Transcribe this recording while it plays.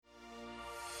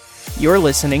You're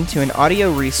listening to an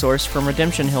audio resource from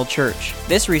Redemption Hill Church.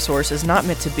 This resource is not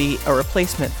meant to be a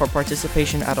replacement for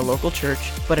participation at a local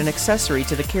church, but an accessory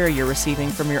to the care you're receiving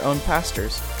from your own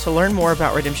pastors. To learn more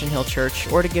about Redemption Hill Church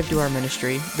or to give to our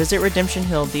ministry, visit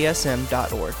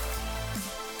redemptionhilldsm.org.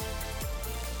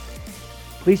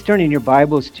 Please turn in your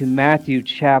Bibles to Matthew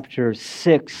chapter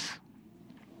 6.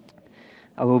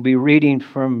 I will be reading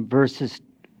from verses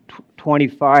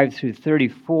 25 through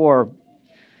 34.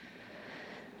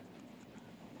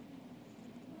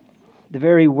 The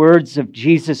very words of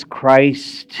Jesus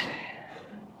Christ.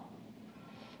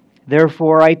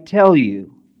 Therefore I tell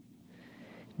you,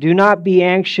 do not be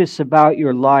anxious about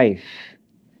your life,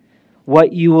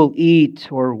 what you will eat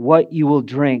or what you will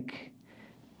drink,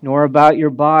 nor about your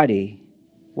body,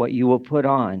 what you will put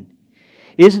on.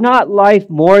 Is not life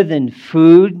more than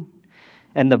food,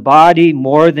 and the body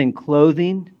more than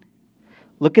clothing?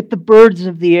 Look at the birds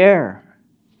of the air.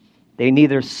 They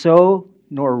neither sow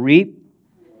nor reap,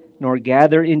 nor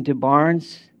gather into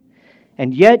barns,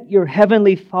 and yet your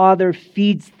heavenly Father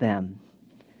feeds them.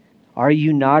 Are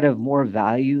you not of more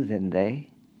value than they?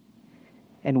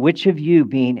 And which of you,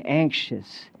 being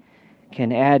anxious,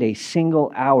 can add a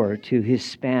single hour to his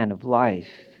span of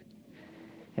life?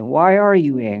 And why are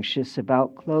you anxious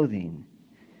about clothing?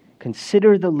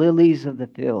 Consider the lilies of the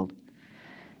field,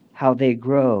 how they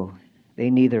grow. They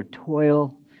neither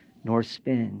toil nor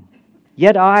spin.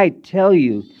 Yet I tell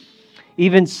you,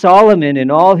 even Solomon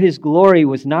in all his glory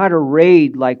was not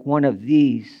arrayed like one of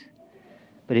these.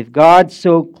 But if God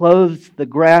so clothes the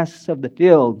grass of the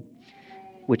field,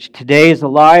 which today is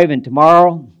alive and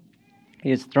tomorrow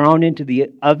is thrown into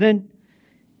the oven,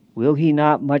 will he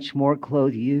not much more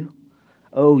clothe you,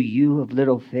 O you of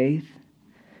little faith?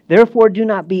 Therefore do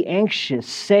not be anxious,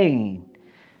 saying,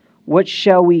 what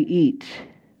shall we eat?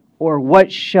 Or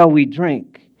what shall we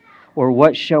drink? Or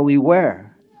what shall we wear?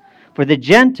 For the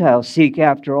Gentiles seek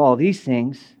after all these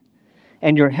things,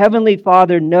 and your heavenly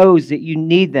Father knows that you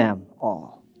need them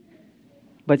all.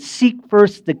 But seek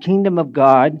first the kingdom of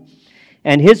God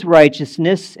and his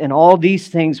righteousness, and all these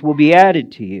things will be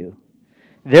added to you.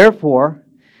 Therefore,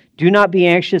 do not be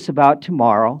anxious about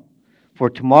tomorrow, for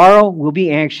tomorrow will be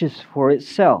anxious for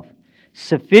itself.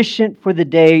 Sufficient for the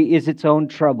day is its own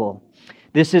trouble.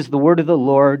 This is the word of the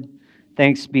Lord.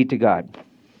 Thanks be to God.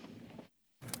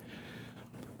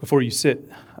 Before you sit,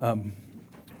 we're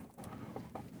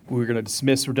going to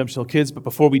dismiss Redemption Hill Kids, but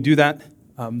before we do that,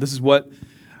 this is what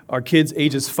our kids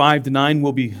ages 5 to 9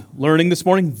 will be learning this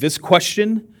morning, this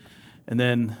question, and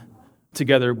then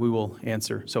together we will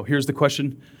answer. So here's the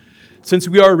question. Since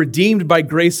we are redeemed by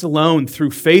grace alone, through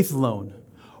faith alone,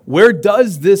 where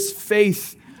does this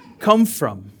faith come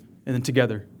from? And then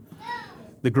together,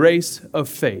 the grace of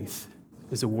faith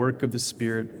is a work of the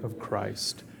Spirit of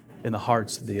Christ in the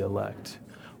hearts of the elect,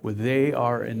 where they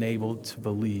are enabled to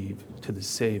believe to the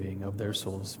saving of their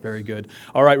souls. Very good.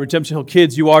 All right, Redemption Hill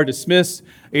Kids, you are dismissed.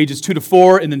 Ages 2 to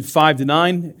 4 and then 5 to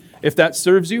 9, if that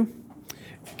serves you.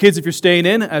 Kids, if you're staying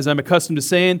in, as I'm accustomed to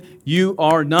saying, you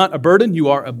are not a burden. You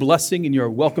are a blessing, and you are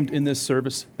welcomed in this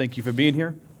service. Thank you for being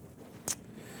here.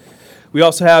 We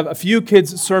also have a few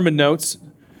kids' sermon notes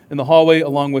in the hallway,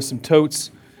 along with some totes.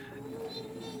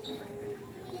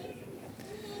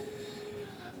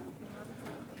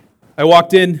 I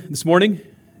walked in this morning,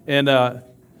 and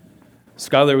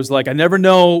Skylar was like, I never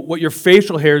know what your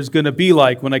facial hair is going to be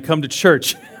like when I come to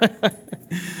church. It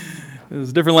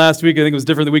was different last week. I think it was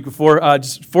different the week before.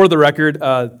 Just for the record,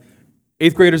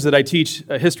 8th graders that I teach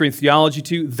history and theology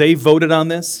to, they voted on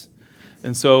this.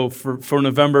 And so for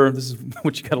November, this is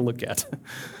what you got to look at.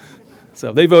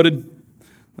 So they voted.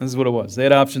 This is what it was. They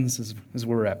had options. This is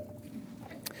where we're at.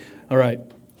 All right.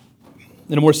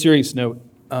 In a more serious note,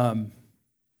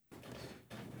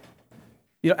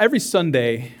 every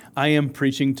Sunday, I am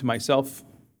preaching to myself.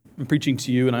 I'm preaching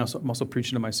to you, and I'm also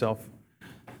preaching to myself.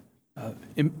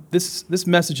 This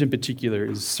message in particular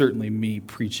is certainly me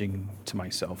preaching to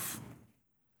myself.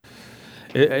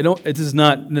 It is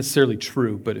not necessarily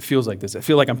true, but it feels like this. I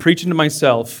feel like I'm preaching to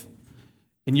myself,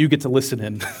 and you get to listen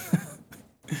in.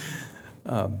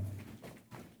 And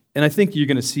I think you're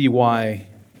going to see why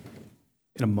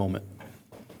in a moment,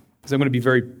 because I'm going to be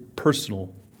very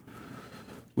personal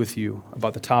with you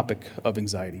about the topic of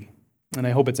anxiety. And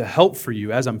I hope it's a help for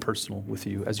you as I'm personal with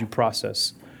you as you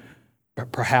process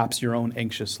perhaps your own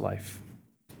anxious life.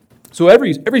 So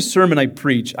every sermon I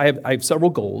preach, I have several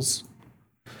goals.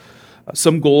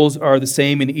 Some goals are the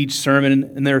same in each sermon,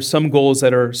 and there are some goals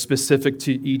that are specific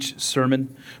to each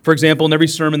sermon. For example, in every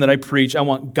sermon that I preach, I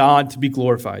want God to be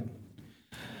glorified.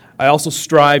 I also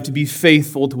strive to be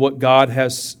faithful to what God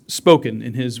has spoken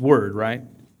in His Word, right?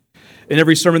 In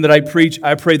every sermon that I preach,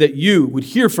 I pray that you would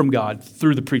hear from God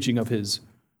through the preaching of His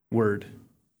Word.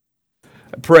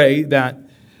 I pray that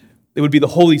it would be the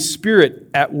Holy Spirit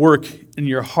at work in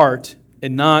your heart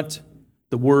and not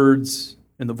the words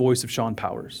and the voice of Sean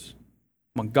Powers.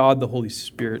 I want God, the Holy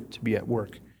Spirit, to be at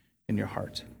work in your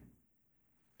heart.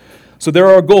 So there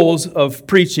are goals of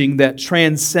preaching that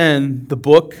transcend the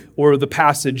book or the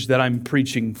passage that I'm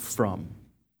preaching from.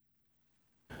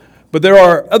 But there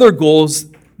are other goals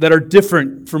that are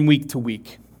different from week to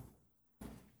week.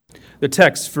 The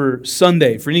text for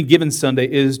Sunday, for any given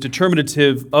Sunday, is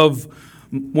determinative of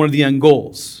one of the end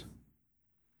goals.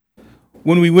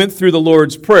 When we went through the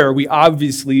Lord's Prayer, we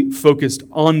obviously focused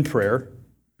on prayer,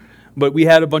 but we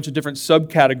had a bunch of different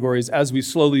subcategories as we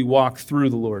slowly walk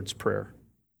through the Lord's Prayer.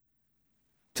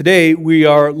 Today, we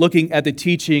are looking at the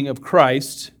teaching of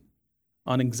Christ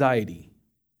on anxiety.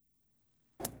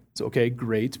 So, okay,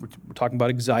 great. We're talking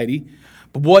about anxiety.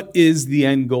 But what is the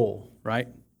end goal, right?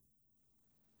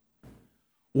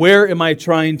 Where am I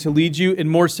trying to lead you?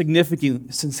 And more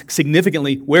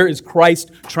significantly, where is Christ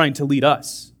trying to lead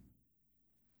us?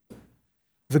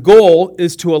 The goal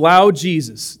is to allow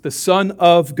Jesus, the Son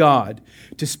of God,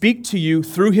 to speak to you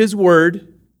through His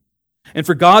Word, and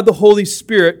for God the Holy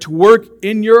Spirit to work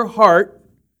in your heart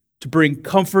to bring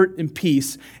comfort and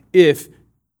peace if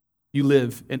you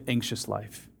live an anxious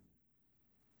life.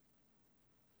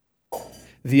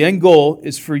 The end goal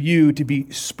is for you to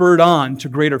be spurred on to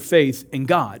greater faith in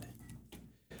God.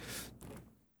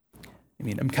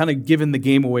 I'm kind of giving the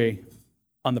game away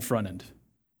on the front end.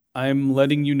 I'm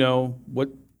letting you know what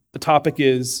the topic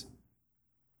is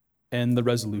and the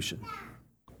resolution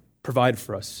provided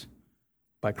for us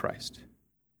by Christ.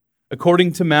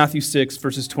 According to Matthew 6,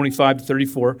 verses 25 to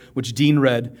 34, which Dean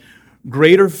read,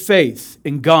 greater faith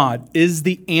in God is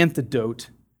the antidote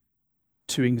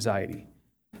to anxiety.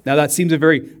 Now, that seems a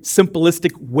very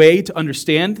simplistic way to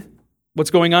understand what's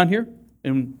going on here,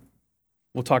 and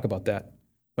we'll talk about that.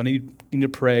 But I need to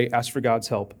pray, ask for God's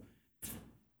help,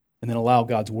 and then allow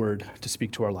God's Word to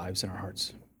speak to our lives and our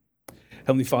hearts.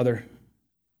 Heavenly Father,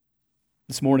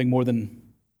 this morning, more than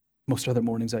most other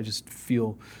mornings, I just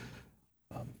feel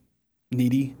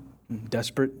needy and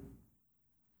desperate,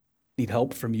 need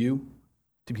help from you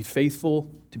to be faithful,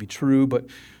 to be true, but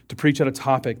to preach on a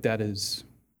topic that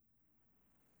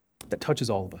touches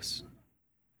all of us.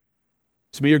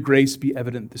 So may your grace be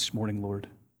evident this morning, Lord.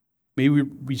 May we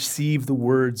receive the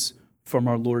words from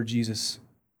our Lord Jesus.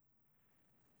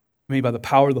 May by the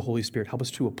power of the Holy Spirit help us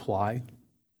to apply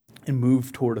and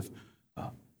move toward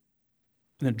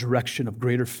in a direction of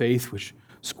greater faith which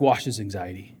squashes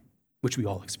anxiety, which we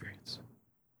all experience.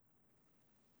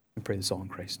 We pray this all in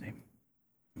Christ's name.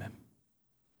 Amen.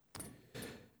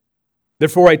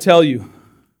 Therefore I tell you,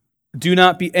 do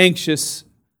not be anxious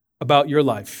about your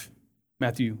life.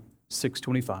 Matthew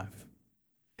 6:25.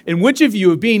 And which of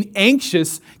you, of being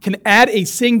anxious, can add a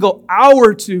single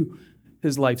hour to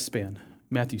his lifespan?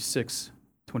 Matthew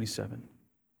 6:27.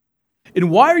 And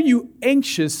why are you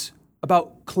anxious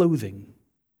about clothing?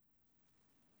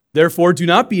 Therefore, do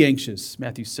not be anxious.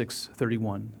 Matthew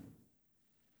 6:31.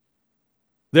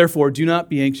 Therefore, do not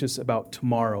be anxious about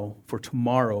tomorrow, for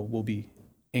tomorrow will be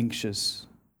anxious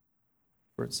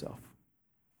for itself.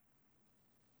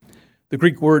 The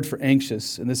Greek word for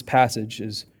anxious in this passage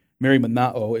is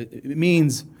merimenao. It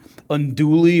means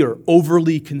unduly or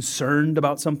overly concerned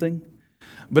about something.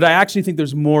 But I actually think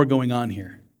there's more going on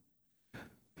here.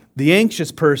 The anxious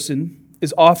person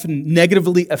is often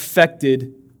negatively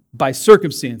affected by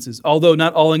circumstances, although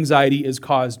not all anxiety is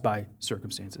caused by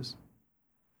circumstances.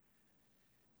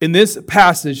 In this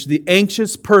passage, the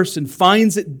anxious person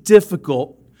finds it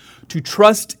difficult to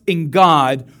trust in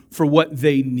God for what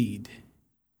they need.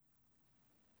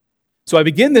 So I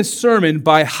begin this sermon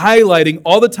by highlighting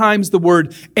all the times the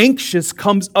word anxious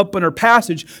comes up in our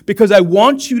passage because I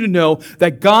want you to know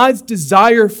that God's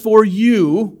desire for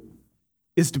you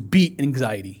is to beat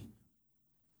anxiety.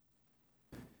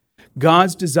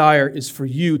 God's desire is for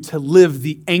you to live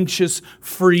the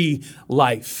anxious-free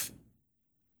life.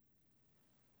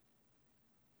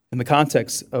 In the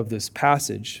context of this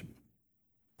passage,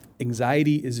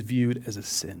 anxiety is viewed as a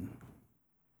sin.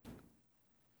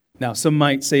 Now, some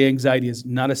might say anxiety is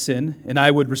not a sin, and I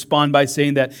would respond by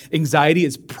saying that anxiety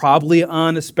is probably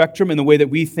on a spectrum in the way that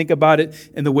we think about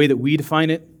it and the way that we define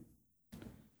it.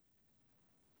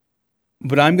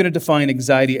 But I'm going to define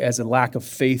anxiety as a lack of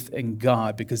faith in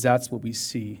God because that's what we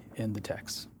see in the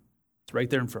text. It's right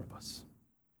there in front of us.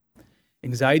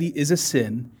 Anxiety is a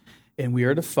sin, and we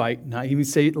are to fight, not even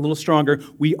say it a little stronger,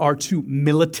 we are to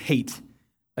militate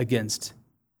against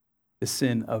the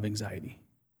sin of anxiety.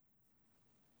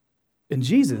 And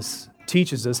Jesus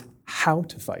teaches us how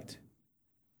to fight.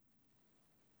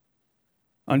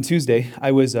 On Tuesday,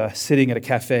 I was sitting at a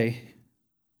cafe,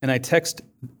 and I text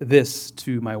this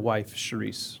to my wife,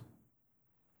 Charisse.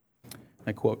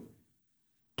 I quote,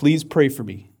 "Please pray for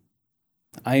me.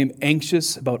 I am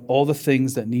anxious about all the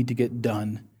things that need to get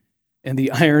done, and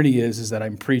the irony is that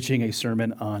I'm preaching a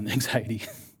sermon on anxiety."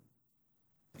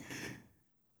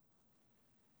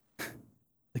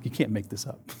 Like, you can't make this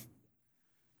up.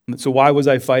 So why was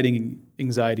I fighting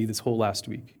anxiety this whole last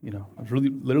week? I was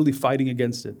literally fighting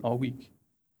against it all week.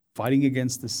 Fighting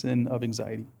against the sin of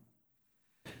anxiety.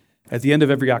 At the end of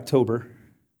every October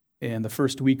and the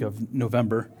first week of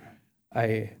November,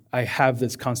 I have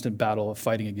this constant battle of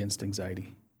fighting against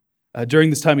anxiety. During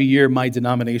this time of year, my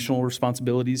denominational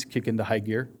responsibilities kick into high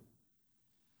gear.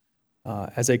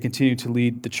 As I continue to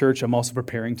lead the church, I'm also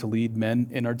preparing to lead men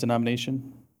in our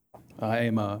denomination. I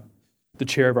am the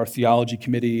chair of our theology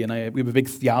committee, and we have a big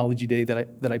theology day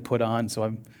that I put on, so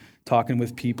I'm talking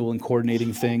with people and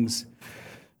coordinating things.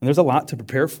 And there's a lot to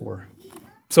prepare for.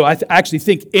 So I actually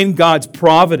think in God's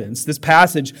providence, this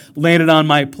passage landed on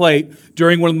my plate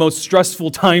during one of the most stressful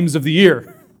times of the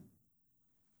year.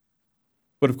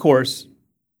 But of course,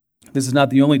 this is not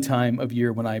the only time of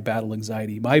year when I battle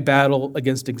anxiety. My battle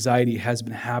against anxiety has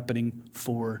been happening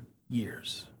for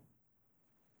years.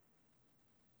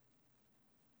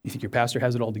 You think your pastor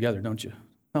has it all together, don't you?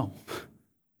 No,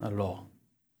 not at all.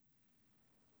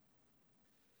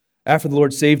 After the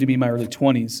Lord saved me in my early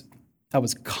 20s, I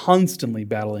was constantly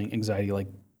battling anxiety, like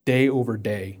day over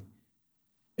day.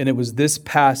 And it was this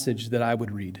passage that I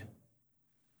would read.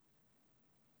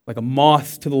 Like a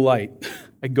moth to the light,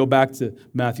 I'd go back to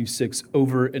Matthew 6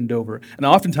 over and over. And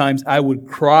oftentimes I would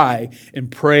cry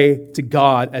and pray to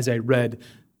God as I read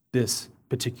this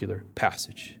particular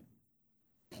passage.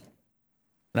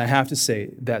 And I have to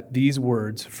say that these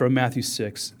words from Matthew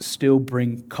 6 still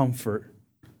bring comfort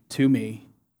to me,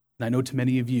 and I know to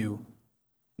many of you,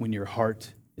 when your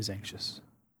heart is anxious.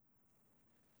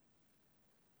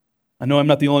 I know I'm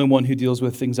not the only one who deals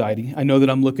with anxiety. I know that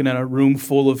I'm looking at a room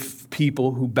full of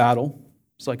people who battle,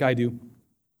 just like I do.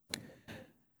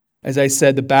 As I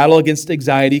said, the battle against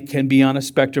anxiety can be on a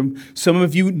spectrum. Some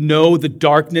of you know the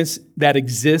darkness that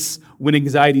exists when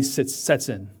anxiety sets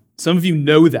in. Some of you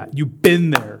know that. You've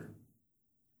been there.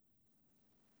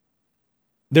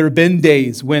 There have been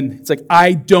days when it's like,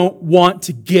 I don't want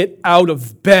to get out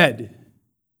of bed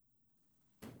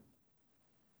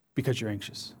because you're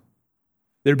anxious.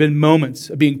 There have been moments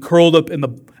of being curled up in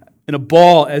a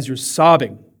ball as you're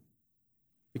sobbing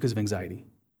because of anxiety.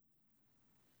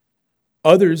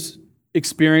 Others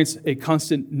experience a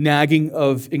constant nagging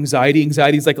of anxiety.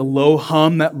 Anxiety is like a low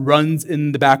hum that runs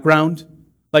in the background.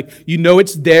 Like, you know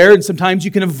it's there, and sometimes you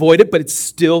can avoid it, but it's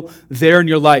still there in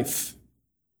your life.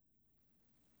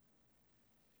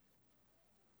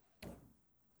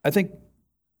 I think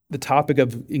the topic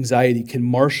of anxiety can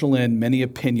marshal in many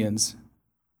opinions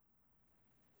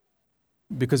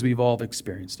because we've all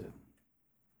experienced it.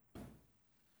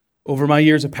 Over my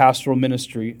years of pastoral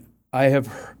ministry, I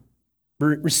have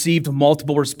received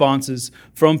multiple responses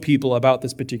from people about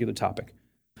this particular topic.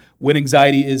 When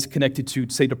anxiety is connected to,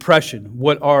 say, depression,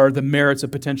 what are the merits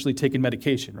of potentially taking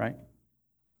medication, right?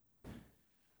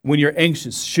 When you're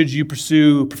anxious, should you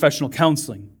pursue professional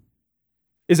counseling?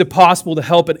 Is it possible to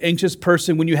help an anxious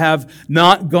person when you have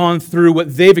not gone through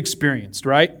what they've experienced,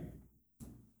 right?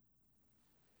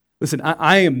 Listen,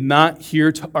 I am not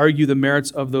here to argue the merits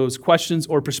of those questions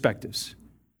or perspectives.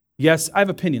 Yes, I have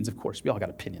opinions, of course. We all got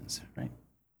opinions, right?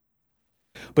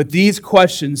 But these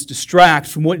questions distract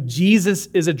from what Jesus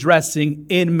is addressing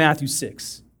in Matthew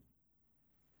 6.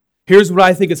 Here's what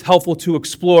I think is helpful to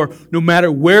explore, no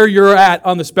matter where you're at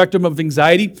on the spectrum of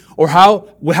anxiety or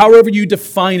however you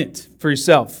define it for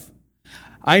yourself.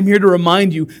 I'm here to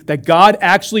remind you that God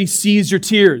actually sees your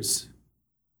tears.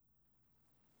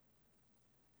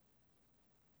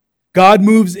 God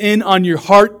moves in on your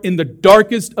heart in the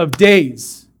darkest of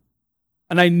days.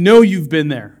 And I know you've been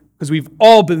there, because we've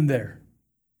all been there.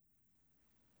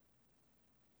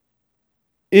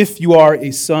 If you are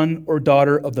a son or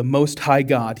daughter of the Most High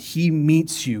God, He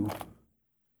meets you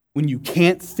when you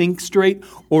can't think straight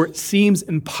or it seems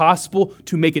impossible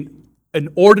to make an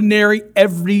ordinary,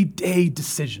 everyday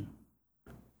decision.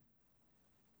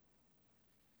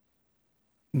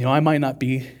 I might not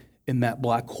be in that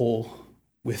black hole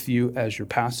with you as your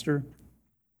pastor,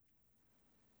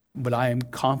 but I am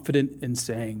confident in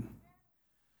saying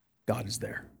God is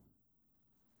there.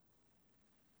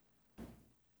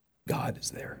 God is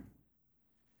there.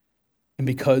 And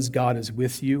because God is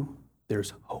with you,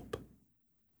 there's hope.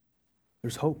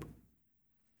 There's hope.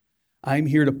 I'm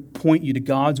here to point you to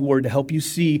God's word to help you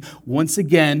see once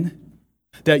again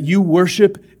that you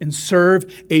worship and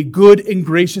serve a good and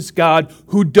gracious God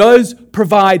who does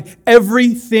provide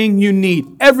everything you need.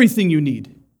 Everything you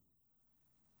need.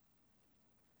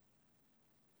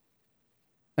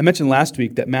 I mentioned last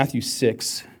week that Matthew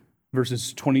 6,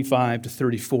 verses 25 to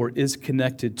 34, is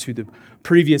connected to the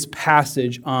previous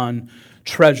passage on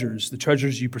treasures, the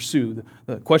treasures you pursue,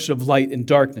 the question of light and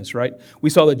darkness, right? We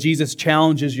saw that Jesus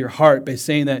challenges your heart by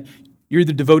saying that you're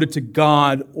either devoted to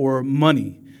God or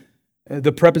money.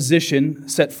 The preposition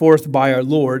set forth by our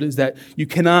Lord is that you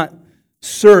cannot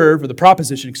serve, or the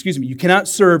proposition, you cannot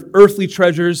serve earthly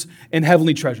treasures and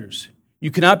heavenly treasures.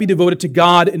 You cannot be devoted to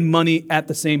God and money at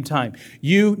the same time.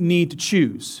 You need to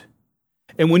choose.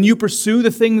 And when you pursue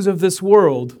the things of this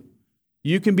world,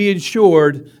 you can be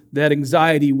assured that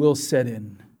anxiety will set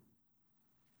in.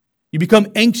 You become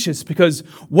anxious because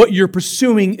what you're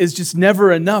pursuing is just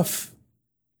never enough.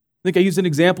 I think I used an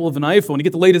example of an iPhone. You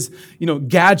get the latest,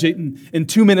 gadget, and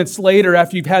 2 minutes later,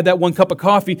 after you've had that one cup of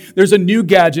coffee, there's a new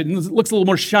gadget, and it looks a little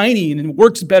more shiny, and it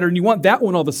works better, and you want that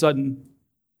one all of a sudden.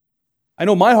 I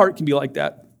know my heart can be like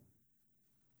that.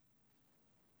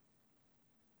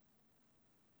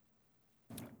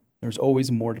 There's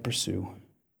always more to pursue,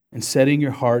 and setting your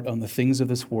heart on the things of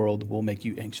this world will make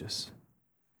you anxious.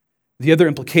 The other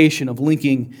implication of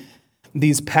linking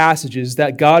these passages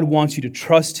that God wants you to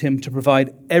trust Him to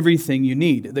provide everything you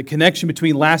need. The connection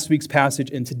between last week's passage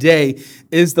and today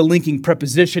is the linking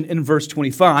preposition in verse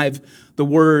 25, the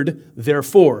word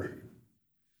therefore.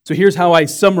 So here's how I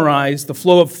summarize the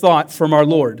flow of thought from our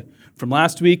Lord, from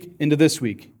last week into this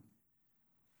week.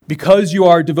 Because you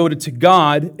are devoted to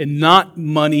God and not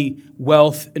money,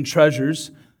 wealth, and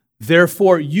treasures,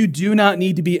 therefore you do not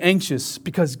need to be anxious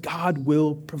because God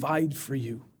will provide for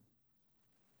you.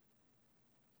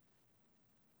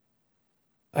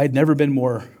 I had never been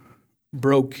more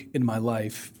broke in my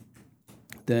life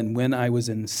than when I was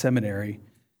in seminary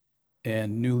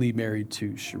and newly married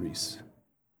to Charisse.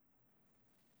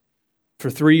 For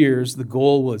 3 years, the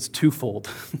goal was twofold.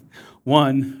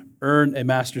 1, earn a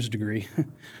master's degree.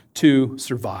 2,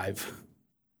 survive.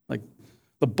 Like,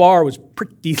 the bar was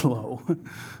pretty low.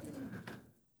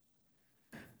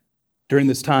 During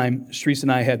this time, Charisse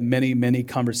and I had many, many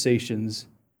conversations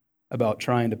about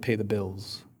trying to pay the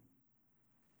bills.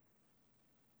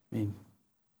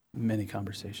 Many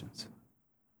conversations.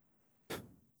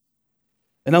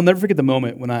 And I'll never forget the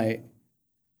moment when I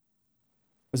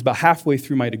was about halfway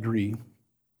through my degree,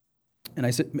 and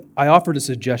I offered a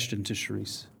suggestion to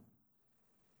Charisse.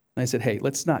 And I said, hey,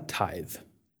 let's not tithe.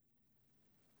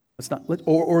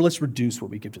 Let's reduce what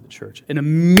we give to the church. And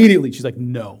immediately she's like,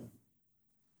 no.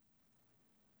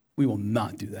 We will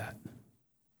not do that.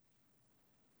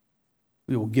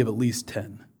 We will give at least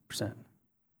 10%,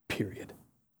 period.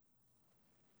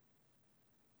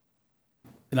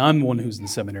 And I'm the one who's in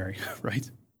seminary, right?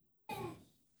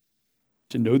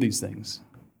 To know these things.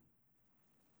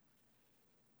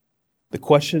 The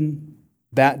question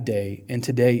that day and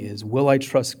today is, will I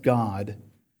trust God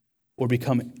or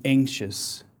become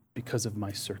anxious because of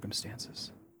my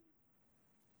circumstances?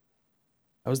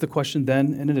 That was the question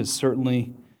then, and it is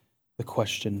certainly the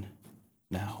question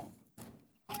now.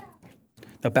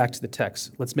 Now back to the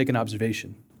text. Let's make an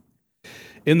observation.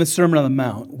 In the Sermon on the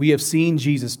Mount, we have seen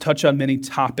Jesus touch on many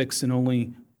topics in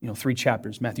only 3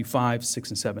 chapters, Matthew 5, 6,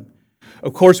 and 7.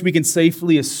 Of course, we can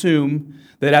safely assume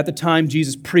that at the time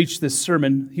Jesus preached this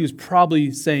sermon, he was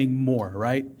probably saying more,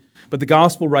 right? But the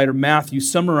gospel writer Matthew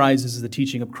summarizes the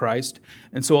teaching of Christ,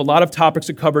 and so a lot of topics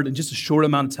are covered in just a short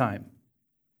amount of time.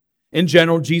 In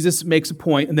general, Jesus makes a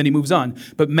point and then he moves on.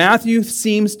 But Matthew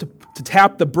seems to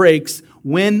tap the brakes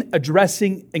when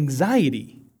addressing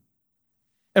anxiety.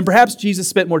 And perhaps Jesus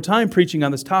spent more time preaching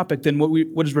on this topic than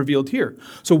what is revealed here.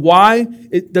 So why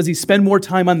does he spend more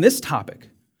time on this topic?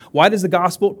 Why does the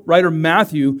gospel writer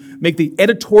Matthew make the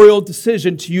editorial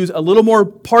decision to use a little more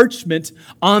parchment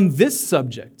on this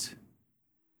subject?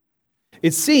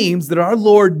 It seems that our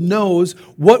Lord knows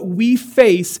what we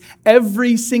face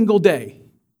every single day.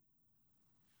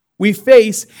 We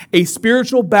face a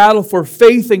spiritual battle for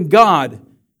faith in God,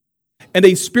 and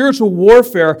a spiritual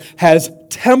warfare has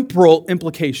temporal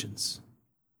implications.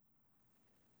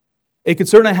 A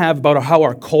concern I have about how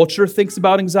our culture thinks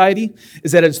about anxiety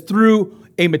is that it's through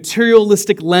a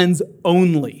materialistic lens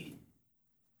only.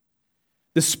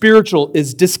 The spiritual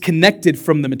is disconnected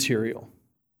from the material.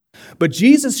 But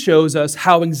Jesus shows us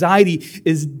how anxiety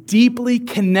is deeply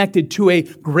connected to a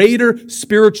greater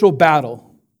spiritual battle.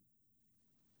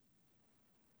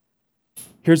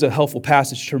 Here's a helpful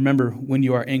passage to remember when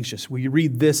you are anxious. We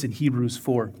read this in Hebrews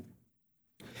 4.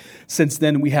 It Since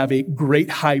then, we have a great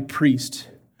high priest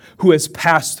who has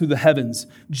passed through the heavens,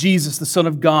 Jesus, the Son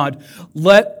of God.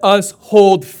 Let us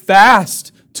hold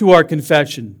fast to our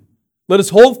confession. Let us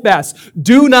hold fast.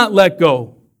 Do not let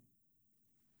go.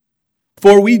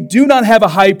 For we do not have a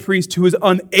high priest who is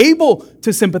unable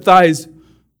to sympathize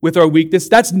with our weakness.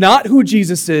 That's not who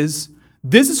Jesus is.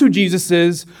 This is who Jesus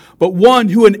is, but one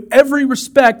who in every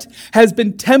respect has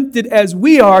been tempted as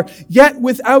we are, yet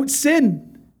without sin.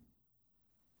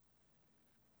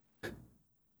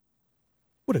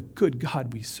 What a good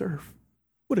God we serve.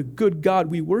 What a good God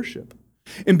we worship.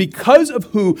 And because of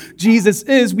who Jesus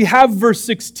is, we have verse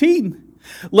 16.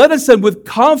 Let us then with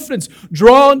confidence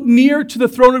draw near to the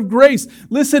throne of grace.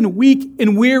 Listen, weak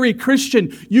and weary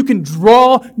Christian, you can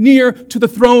draw near to the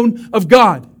throne of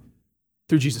God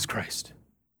through Jesus Christ.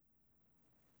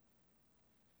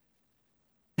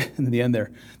 And in the end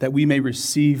there, that we may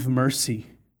receive mercy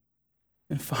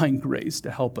and find grace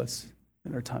to help us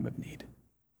in our time of need.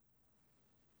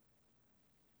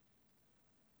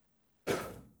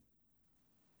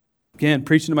 Again,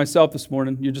 preaching to myself this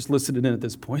morning, you're just listening in at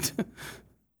this point.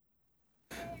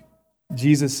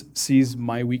 Jesus sees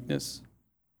my weakness.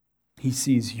 He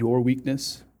sees your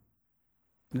weakness.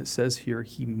 And it says here,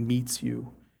 he meets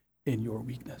you in your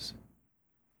weakness.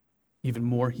 Even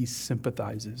more, he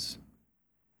sympathizes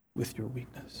with your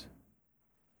weakness.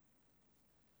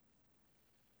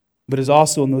 But it's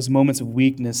also in those moments of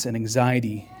weakness and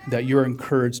anxiety that you're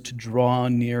encouraged to draw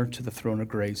near to the throne of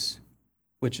grace,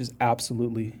 which is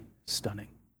absolutely stunning.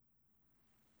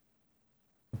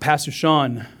 Pastor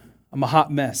Sean, I'm a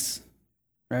hot mess,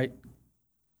 right?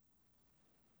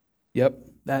 Yep,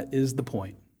 that is the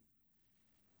point.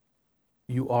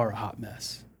 You are a hot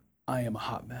mess. I am a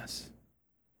hot mess.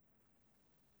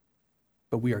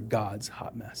 But we are God's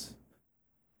hot mess.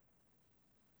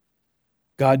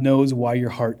 God knows why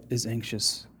your heart is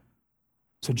anxious.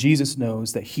 So Jesus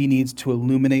knows that he needs to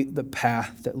illuminate the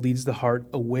path that leads the heart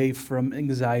away from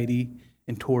anxiety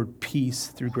and toward peace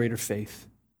through greater faith.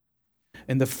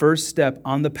 And the first step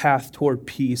on the path toward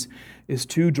peace is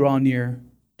to draw near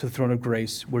to the throne of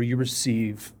grace where you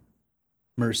receive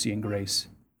mercy and grace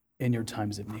in your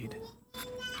times of need.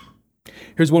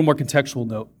 Here's one more contextual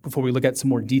note before we look at some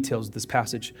more details of this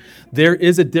passage. There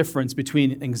is a difference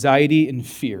between anxiety and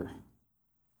fear.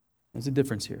 There's a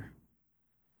difference here.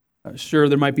 Sure,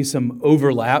 there might be some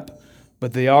overlap,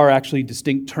 but they are actually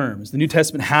distinct terms. The New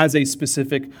Testament has a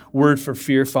specific word for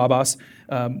fear, phobos,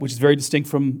 which is very distinct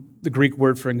from the Greek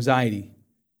word for anxiety.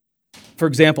 For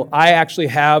example, I actually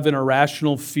have an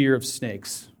irrational fear of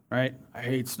snakes, right? I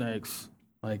hate snakes,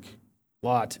 like a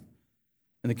lot.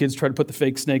 And the kids try to put the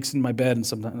fake snakes in my bed, and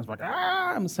sometimes I'm like,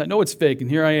 I know it's fake, and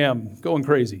here I am, going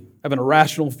crazy. I have an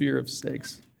irrational fear of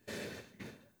snakes.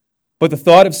 But the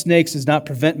thought of snakes does not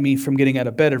prevent me from getting out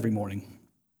of bed every morning.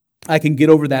 I can get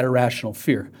over that irrational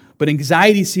fear. But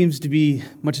anxiety seems to be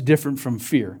much different from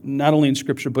fear, not only in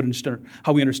Scripture, but in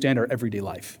how we understand our everyday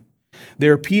life.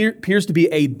 There appears to be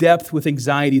a depth with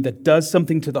anxiety that does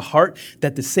something to the heart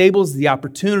that disables the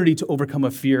opportunity to overcome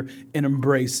a fear and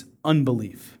embrace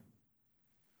unbelief.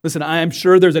 Listen, I am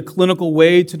sure there's a clinical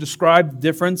way to describe the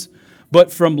difference,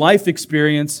 but from life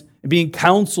experience and being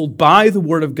counseled by the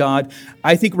Word of God,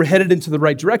 I think we're headed into the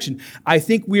right direction. I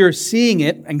think we are seeing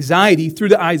it, anxiety, through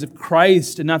the eyes of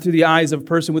Christ and not through the eyes of a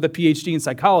person with a PhD in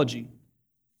psychology.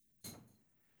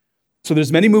 So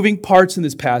there's many moving parts in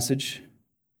this passage.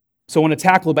 So I want to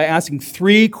tackle it by asking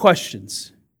 3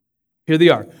 questions. Here they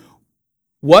are.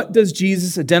 What does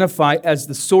Jesus identify as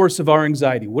the source of our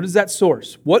anxiety? What is that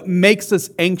source? What makes us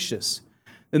anxious?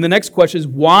 Then the next question is,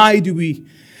 why do we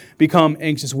become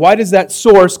anxious? Why does that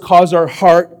source cause our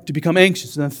heart to become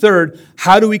anxious? And the third,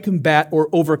 how do we combat or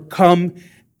overcome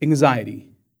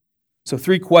anxiety? So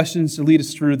 3 questions to lead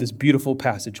us through this beautiful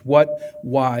passage. What,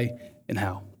 why, and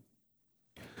how?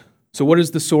 So what is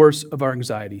the source of our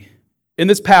anxiety? In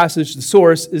this passage, the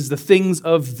source is the things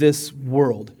of this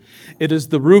world. It is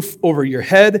the roof over your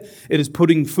head. It is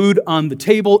putting food on the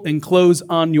table and clothes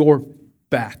on your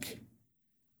back.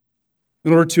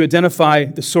 In order to identify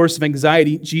the source of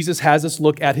anxiety, Jesus has us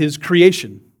look at his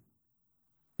creation.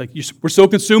 We're so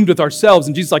consumed with ourselves,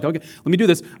 and Jesus is like, okay, let me do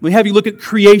this. Let me have you look at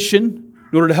creation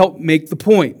in order to help make the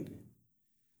point.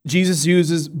 Jesus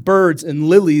uses birds and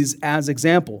lilies as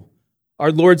example.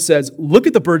 Our Lord says, look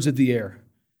at the birds of the air.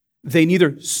 They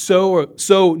neither sow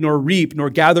nor reap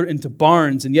nor gather into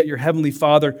barns, and yet your heavenly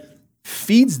Father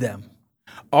feeds them.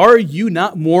 Are you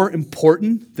not more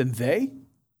important than they?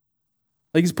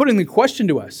 He's putting the question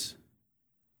to us.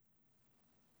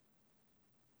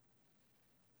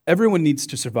 Everyone needs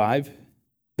to survive.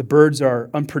 The birds are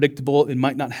unpredictable and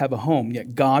might not have a home,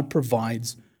 yet God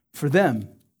provides for them.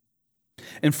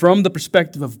 And from the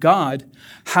perspective of God,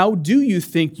 how do you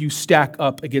think you stack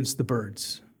up against the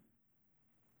birds?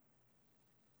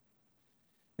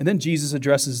 And then Jesus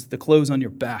addresses the clothes on your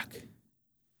back.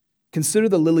 Consider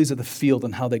the lilies of the field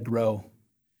and how they grow.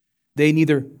 They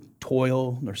neither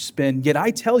toil nor spin. Yet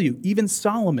I tell you, even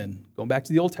Solomon, going back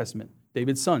to the Old Testament,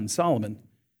 David's son, Solomon,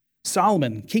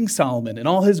 King Solomon, in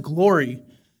all his glory,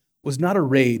 was not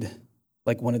arrayed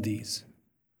like one of these.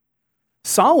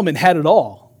 Solomon had it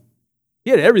all. He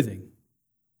had everything.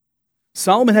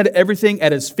 Solomon had everything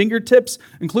at his fingertips,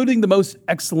 including the most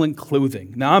excellent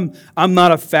clothing. Now, I'm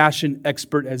not a fashion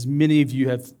expert, as many of you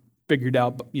have figured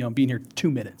out, being here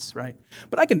 2 minutes, right?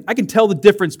 But I can tell the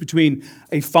difference between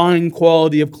a fine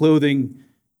quality of clothing,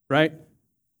 right?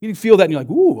 You can feel that and you're like,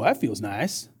 ooh, that feels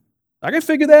nice. I can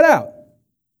figure that out.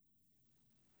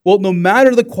 Well, no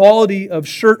matter the quality of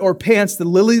shirt or pants, the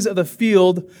lilies of the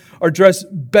field are dressed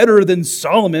better than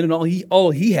Solomon and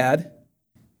all he had.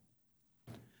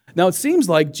 Now, it seems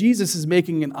like Jesus is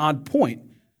making an odd point.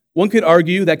 One could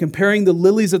argue that comparing the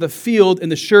lilies of the field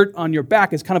and the shirt on your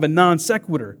back is kind of a non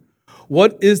sequitur.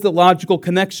 What is the logical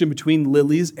connection between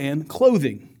lilies and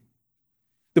clothing?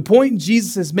 The point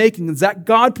Jesus is making is that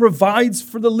God provides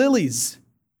for the lilies.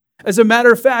 As a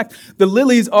matter of fact, the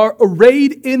lilies are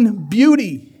arrayed in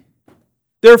beauty.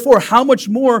 Therefore, how much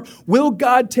more will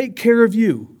God take care of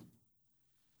you?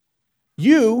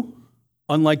 You,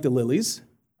 unlike the lilies,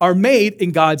 are made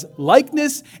in God's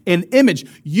likeness and image.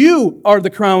 You are the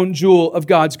crown jewel of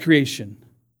God's creation.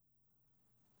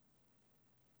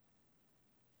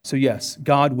 So yes,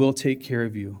 God will take care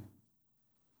of you.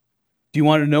 Do you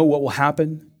want to know what will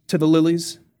happen to the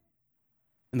lilies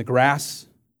and the grass?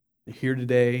 They're here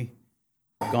today,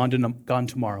 gone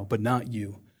tomorrow, but not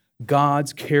you.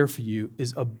 God's care for you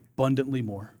is abundantly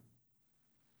more.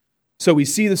 So we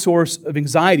see the source of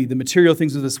anxiety, the material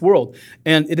things of this world.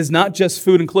 And it is not just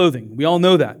food and clothing. We all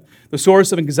know that. The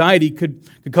source of anxiety could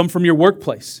come from your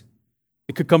workplace.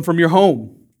 It could come from your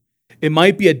home. It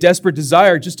might be a desperate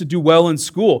desire just to do well in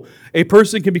school. A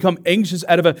person can become anxious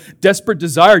out of a desperate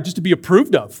desire just to be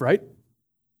approved of, right?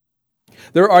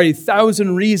 There are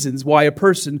 1,000 reasons why a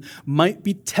person might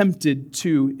be tempted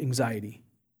to anxiety.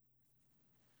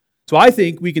 So I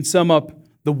think we can sum up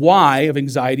the why of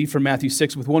anxiety from Matthew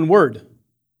 6 with one word,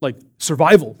 like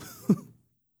survival.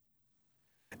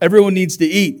 Everyone needs to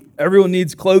eat. Everyone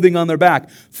needs clothing on their back.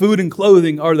 Food and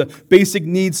clothing are the basic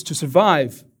needs to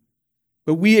survive.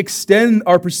 But we extend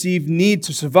our perceived need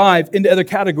to survive into other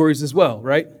categories as well,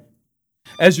 right?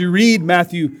 As you read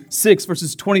Matthew 6,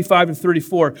 verses 25 and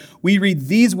 34, we read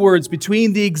these words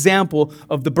between the example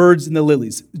of the birds and the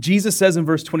lilies. Jesus says in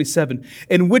verse 27,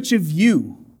 "And which of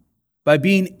you, by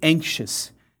being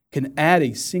anxious, can add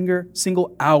a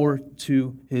single hour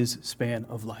to his span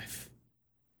of life?"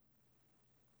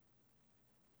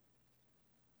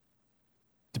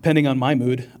 Depending on my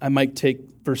mood, I might take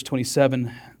verse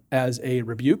 27 as a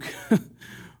rebuke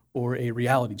or a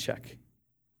reality check.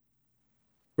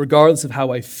 Regardless of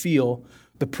how I feel,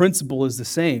 the principle is the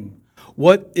same.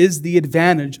 What is the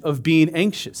advantage of being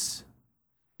anxious?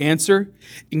 Answer: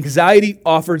 anxiety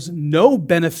offers no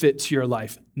benefit to your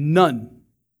life. None.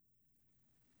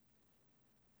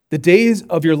 The days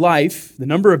of your life, the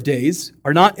number of days,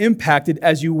 are not impacted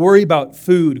as you worry about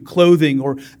food, clothing,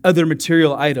 or other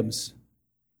material items.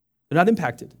 They're not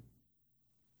impacted.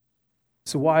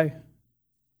 So why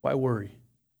worry?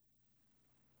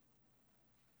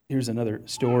 Here's another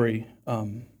story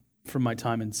from my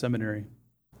time in seminary.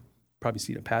 Probably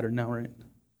seen a pattern now, right? It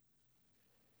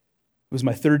was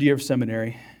my third year of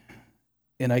seminary,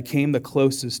 and I came the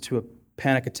closest to a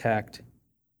panic attack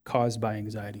caused by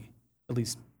anxiety. At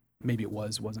least, maybe it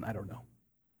wasn't, I don't know.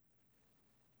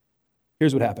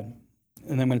 Here's what happened,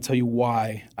 and I'm going to tell you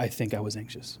why I think I was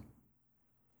anxious.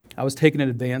 I was taking an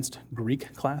advanced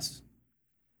Greek class.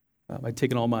 I'd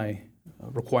taken all my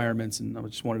requirements, and I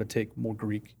just wanted to take more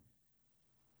Greek.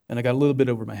 And I got a little bit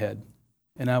over my head,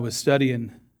 and I was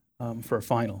studying for a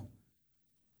final.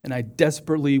 And I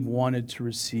desperately wanted to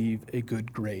receive a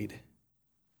good grade.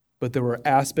 But there were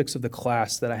aspects of the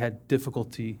class that I had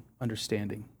difficulty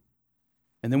understanding.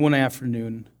 And then one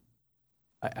afternoon,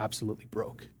 I absolutely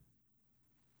broke.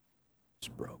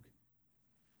 Just broke.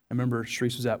 I remember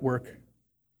Sharice was at work.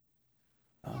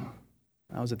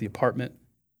 I was at the apartment.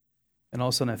 And all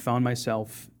of a sudden, I found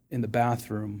myself in the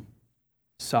bathroom,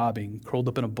 sobbing, curled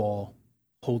up in a ball,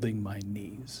 holding my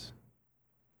knees.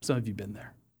 Some of you have been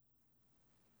there,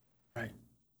 right?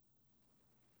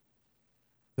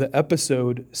 The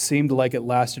episode seemed like it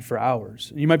lasted for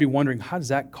hours. And you might be wondering, how does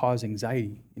that cause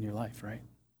anxiety in your life, right?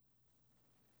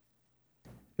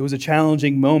 It was a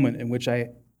challenging moment in which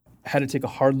I I had to take a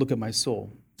hard look at my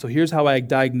soul. So here's how I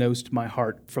diagnosed my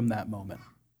heart from that moment.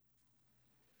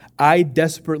 I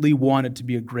desperately wanted to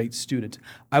be a great student.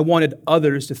 I wanted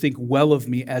others to think well of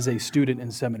me as a student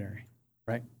in seminary,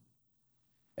 right?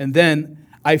 And then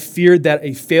I feared that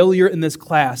a failure in this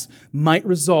class might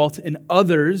result in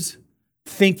others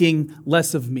thinking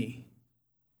less of me.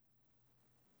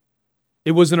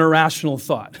 It was an irrational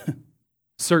thought,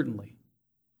 certainly.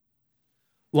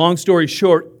 Long story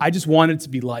short, I just wanted to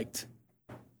be liked.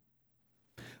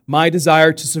 My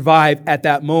desire to survive at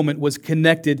that moment was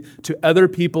connected to other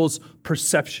people's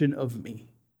perception of me.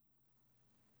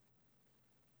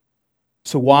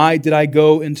 So why did I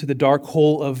go into the dark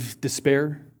hole of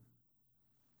despair?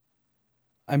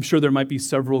 I'm sure there might be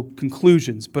several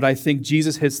conclusions, but I think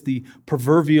Jesus hits the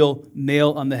proverbial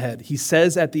nail on the head. He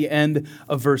says at the end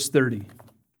of verse 30,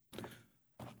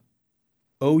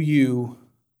 "O you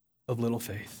of little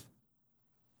faith."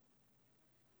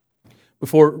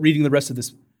 Before reading the rest of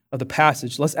the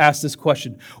passage, let's ask this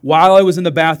question. While I was in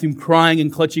the bathroom crying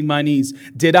and clutching my knees,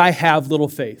 did I have little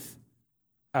faith?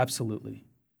 Absolutely.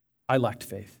 I lacked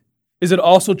faith. Is it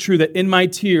also true that in my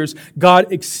tears,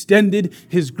 God extended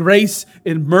His grace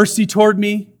and mercy toward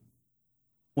me?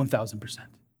 1,000%.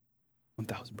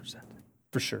 1,000%.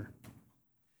 For sure.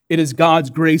 It is God's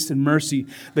grace and mercy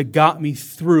that got me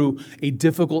through a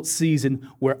difficult season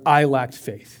where I lacked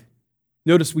faith.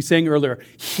 Notice we sang earlier,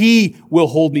 He will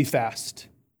hold me fast.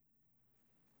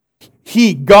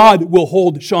 God, will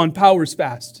hold Sean Powers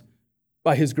fast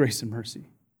by His grace and mercy.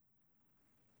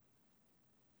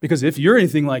 Because if you're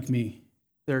anything like me,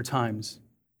 there are times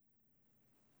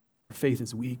where faith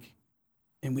is weak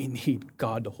and we need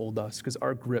God to hold us because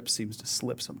our grip seems to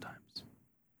slip sometimes.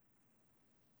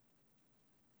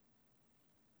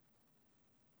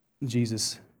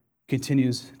 Jesus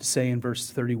continues to say in verse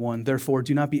 31, "Therefore,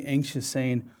 do not be anxious,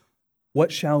 saying,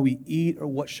 what shall we eat, or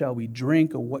what shall we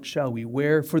drink, or what shall we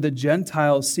wear? For the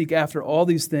Gentiles seek after all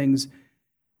these things,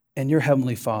 and your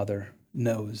heavenly Father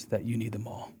knows that you need them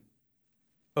all."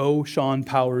 Oh, Sean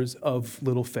Powers of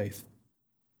little faith.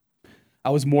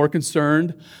 I was more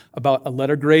concerned about a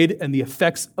letter grade and the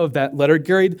effects of that letter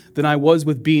grade than I was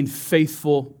with being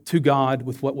faithful to God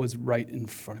with what was right in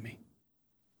front of me.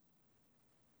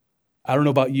 I don't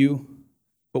know about you,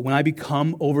 but when I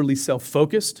become overly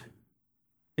self-focused,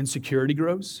 insecurity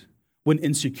grows. When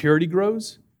insecurity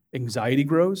grows, anxiety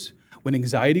grows. When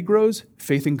anxiety grows,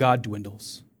 faith in God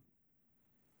dwindles.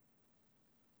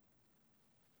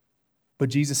 But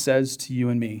Jesus says to you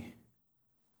and me,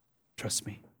 trust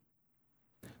me.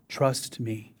 Trust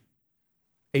me.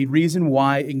 A reason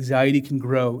why anxiety can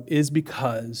grow is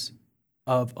because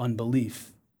of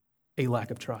unbelief, a lack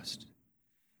of trust.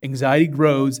 Anxiety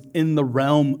grows in the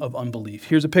realm of unbelief.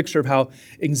 Here's a picture of how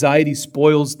anxiety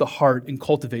spoils the heart and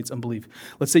cultivates unbelief.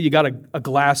 Let's say you got a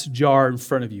glass jar in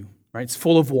front of you, right? It's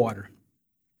full of water.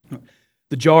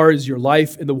 The jar is your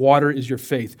life and the water is your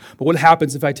faith. But what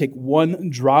happens if I take one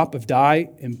drop of dye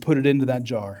and put it into that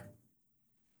jar?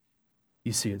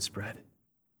 You see it spread.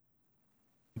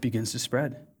 It begins to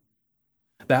spread.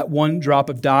 That one drop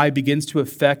of dye begins to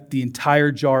affect the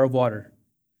entire jar of water.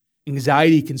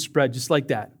 Anxiety can spread just like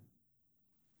that.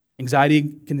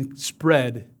 Anxiety can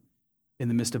spread in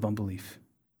the midst of unbelief.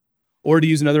 Or to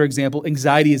use another example,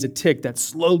 anxiety is a tick that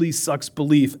slowly sucks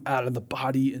belief out of the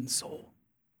body and soul.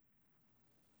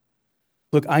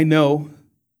 Look, I know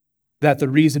that the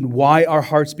reason why our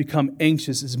hearts become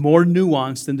anxious is more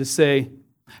nuanced than to say,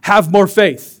 have more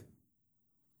faith.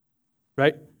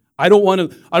 Right? I don't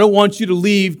want you to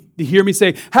leave to hear me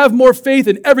say, have more faith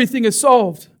and everything is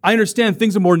solved. I understand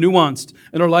things are more nuanced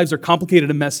and our lives are complicated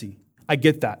and messy. I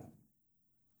get that.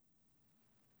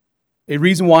 A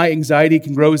reason why anxiety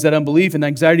can grow is that unbelief, and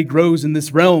anxiety grows in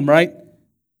this realm, right?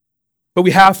 But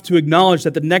we have to acknowledge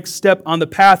that the next step on the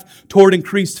path toward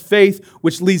increased faith,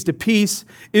 which leads to peace,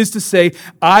 is to say,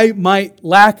 I might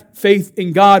lack faith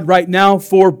in God right now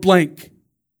for blank.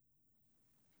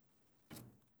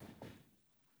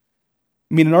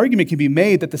 I mean, an argument can be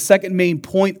made that the second main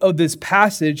point of this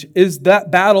passage is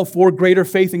that battle for greater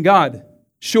faith in God.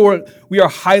 Sure, we are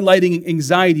highlighting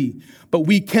anxiety, but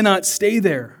we cannot stay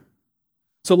there.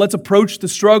 So let's approach the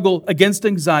struggle against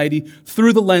anxiety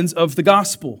through the lens of the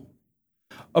gospel.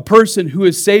 A person who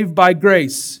is saved by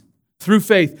grace through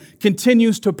faith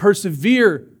continues to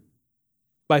persevere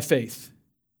by faith.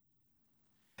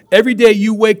 Every day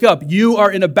you wake up, you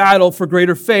are in a battle for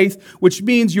greater faith, which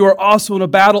means you are also in a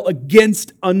battle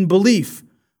against unbelief,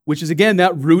 which is again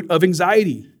that root of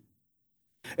anxiety.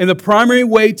 And the primary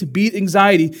way to beat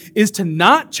anxiety is to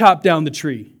not chop down the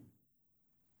tree,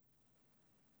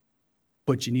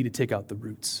 but you need to take out the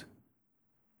roots.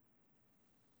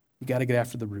 You got to get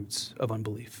after the roots of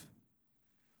unbelief.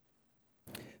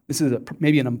 This is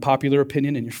maybe an unpopular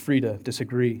opinion, and you're free to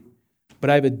disagree, but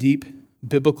I have a deep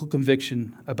biblical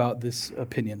conviction about this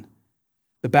opinion.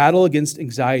 The battle against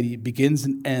anxiety begins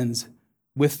and ends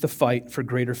with the fight for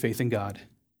greater faith in God.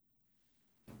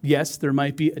 Yes, there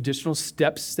might be additional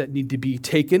steps that need to be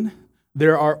taken.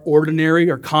 There are ordinary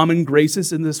or common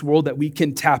graces in this world that we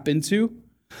can tap into.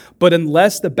 But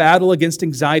unless the battle against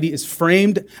anxiety is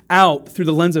framed out through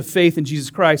the lens of faith in Jesus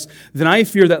Christ, then I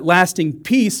fear that lasting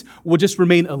peace will just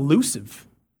remain elusive.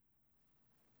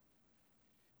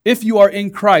 If you are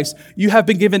in Christ, you have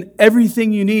been given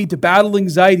everything you need to battle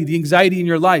anxiety, the anxiety in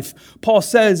your life. Paul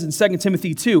says in 2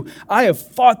 Timothy 2, I have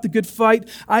fought the good fight,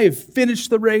 I have finished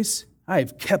the race, I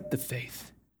have kept the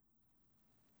faith.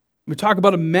 We talk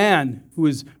about a man who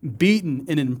is beaten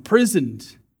and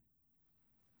imprisoned.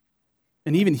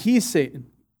 And even he's saying,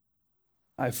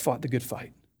 I've fought the good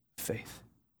fight, faith.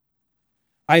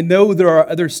 I know there are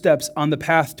other steps on the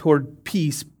path toward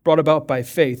peace brought about by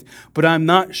faith, but I'm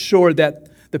not sure that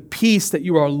the peace that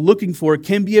you are looking for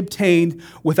can be obtained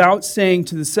without saying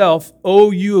to the self,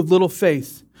 oh, you of little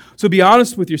faith. So be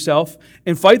honest with yourself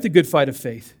and fight the good fight of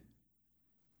faith.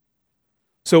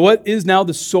 So what is now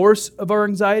the source of our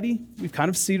anxiety? We've kind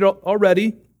of seen it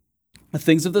already. The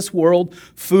things of this world,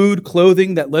 food,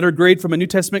 clothing, that letter grade from a New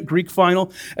Testament Greek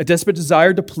final, a desperate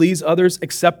desire to please others,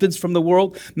 acceptance from the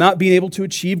world, not being able to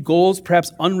achieve goals,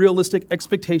 perhaps unrealistic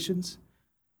expectations.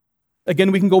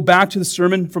 Again, we can go back to the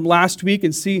sermon from last week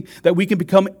and see that we can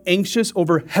become anxious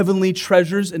over heavenly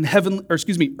treasures and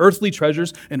earthly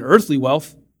treasures and earthly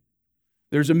wealth.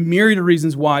 There's a myriad of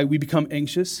reasons why we become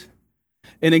anxious.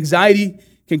 And anxiety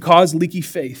can cause leaky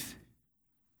faith.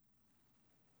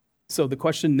 So the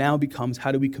question now becomes,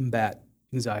 how do we combat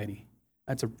anxiety?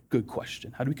 That's a good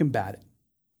question. How do we combat it?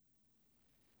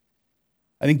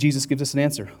 I think Jesus gives us an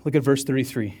answer. Look at verse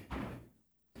 33.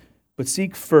 But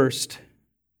seek first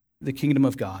the kingdom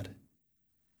of God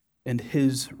and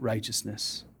his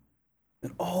righteousness,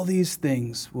 and all these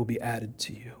things will be added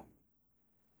to you.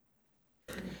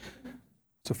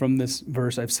 So from this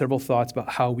verse, I have several thoughts about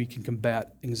how we can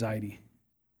combat anxiety.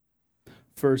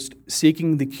 First,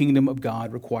 seeking the kingdom of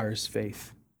God requires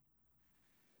faith.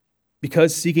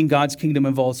 Because seeking God's kingdom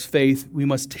involves faith, we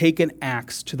must take an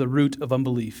axe to the root of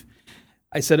unbelief.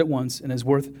 I said it once, and it's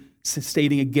worth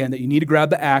stating again, that you need to grab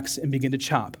the axe and begin to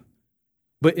chop.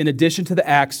 But in addition to the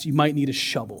axe, you might need a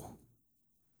shovel.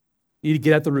 You need to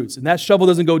get at the roots. And that shovel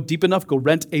doesn't go deep enough, go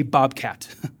rent a bobcat.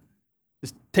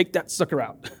 Just take that sucker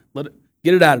out.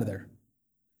 Get it out of there.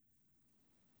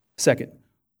 Second,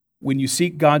 when you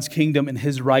seek God's kingdom and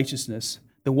his righteousness,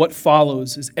 then what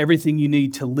follows is everything you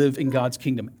need to live in God's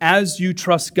kingdom. As you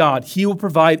trust God, he will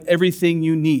provide everything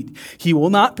you need. He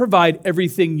will not provide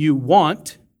everything you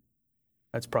want.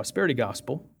 That's prosperity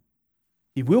gospel.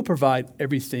 He will provide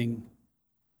everything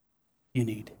you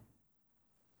need.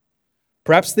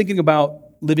 Perhaps thinking about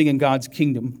living in God's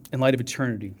kingdom in light of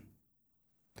eternity.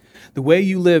 The way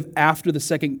you live after the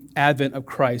second advent of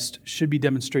Christ should be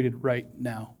demonstrated right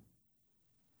now.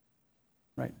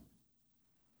 Right?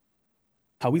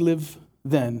 How we live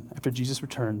then, after Jesus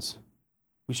returns,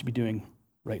 we should be doing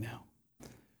right now.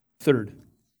 Third,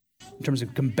 in terms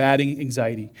of combating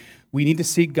anxiety, we need to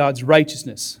seek God's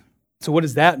righteousness. So what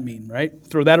does that mean, right?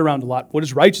 Throw that around a lot. What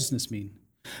does righteousness mean?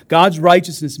 God's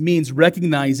righteousness means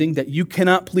recognizing that you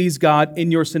cannot please God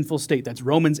in your sinful state. That's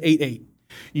Romans 8:8.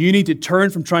 You need to turn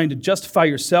from trying to justify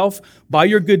yourself by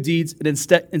your good deeds and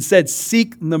instead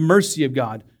seek the mercy of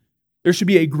God. There should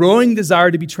be a growing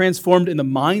desire to be transformed in the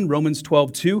mind, Romans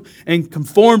 12:2, and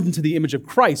conformed into the image of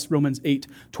Christ, Romans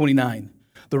 8:29.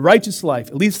 The righteous life,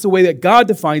 at least the way that God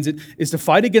defines it, is to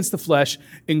fight against the flesh,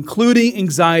 including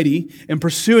anxiety, and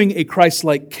pursuing a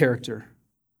Christ-like character.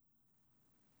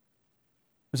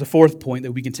 There's a fourth point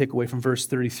that we can take away from verse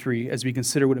 33 as we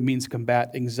consider what it means to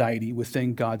combat anxiety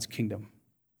within God's kingdom.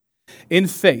 In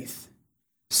faith,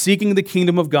 seeking the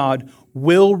kingdom of God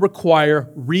will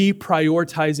require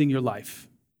reprioritizing your life.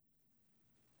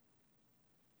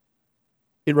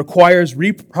 It requires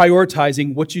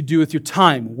reprioritizing what you do with your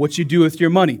time, what you do with your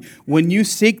money. When you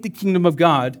seek the kingdom of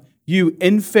God, you,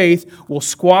 in faith, will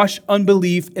squash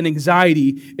unbelief and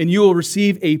anxiety, and you will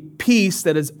receive a peace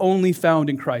that is only found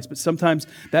in Christ. But sometimes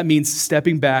that means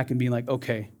stepping back and being like,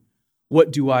 okay,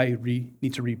 what do I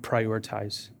need to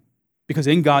reprioritize? Because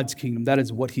in God's kingdom, that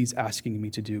is what he's asking me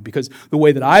to do. Because the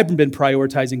way that I've been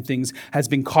prioritizing things has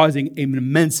been causing an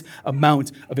immense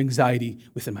amount of anxiety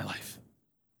within my life.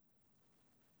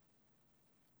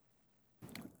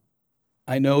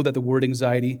 I know that the word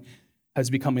anxiety has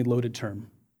become a loaded term.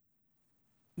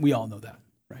 We all know that,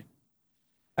 right?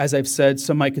 As I've said,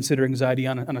 some might consider anxiety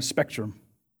on a spectrum.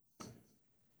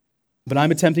 But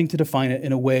I'm attempting to define it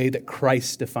in a way that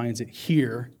Christ defines it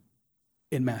here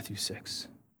in Matthew 6.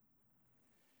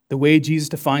 The way Jesus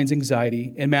defines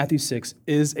anxiety in Matthew 6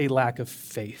 is a lack of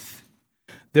faith.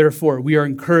 Therefore, we are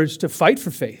encouraged to fight for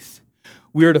faith.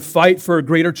 We are to fight for a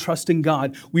greater trust in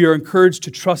God. We are encouraged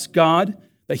to trust God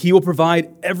that He will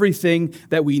provide everything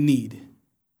that we need.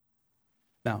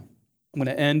 Now, I'm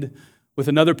going to end with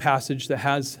another passage that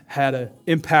has had an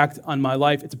impact on my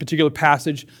life. It's a particular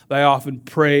passage that I often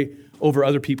pray over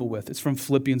other people with. It's from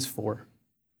Philippians 4.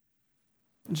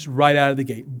 Just right out of the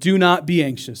gate. Do not be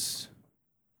anxious.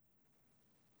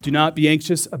 Do not be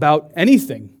anxious about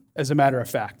anything, as a matter of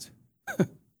fact. Kind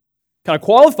of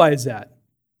qualifies that.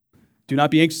 Do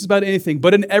not be anxious about anything,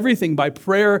 but in everything, by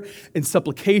prayer and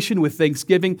supplication with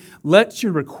thanksgiving, let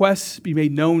your requests be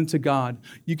made known to God.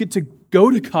 You get to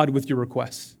go to God with your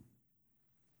requests.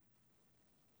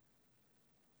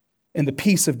 And the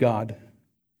peace of God,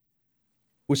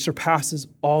 which surpasses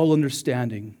all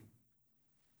understanding,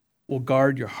 will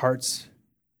guard your hearts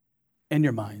and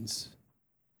your minds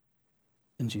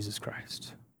in Jesus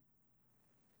Christ.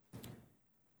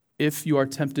 If you are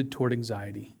tempted toward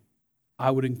anxiety,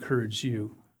 I would encourage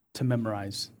you to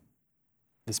memorize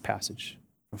this passage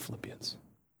from Philippians.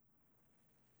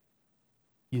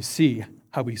 You see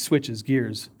how he switches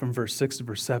gears from verse 6 to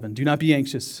verse 7. Do not be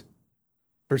anxious.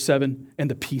 Verse 7,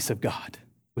 and the peace of God,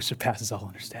 which surpasses all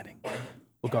understanding,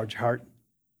 will guard your heart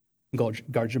and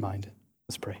guard your mind.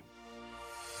 Let's pray.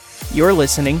 You're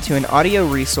listening to an audio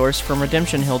resource from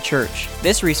Redemption Hill Church.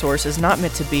 This resource is not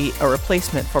meant to be a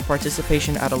replacement for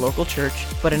participation at a local church,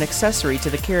 but an accessory to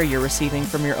the care you're receiving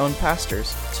from your own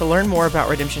pastors. To learn more about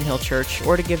Redemption Hill Church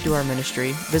or to give to our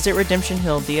ministry, visit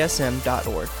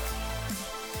redemptionhilldsm.org.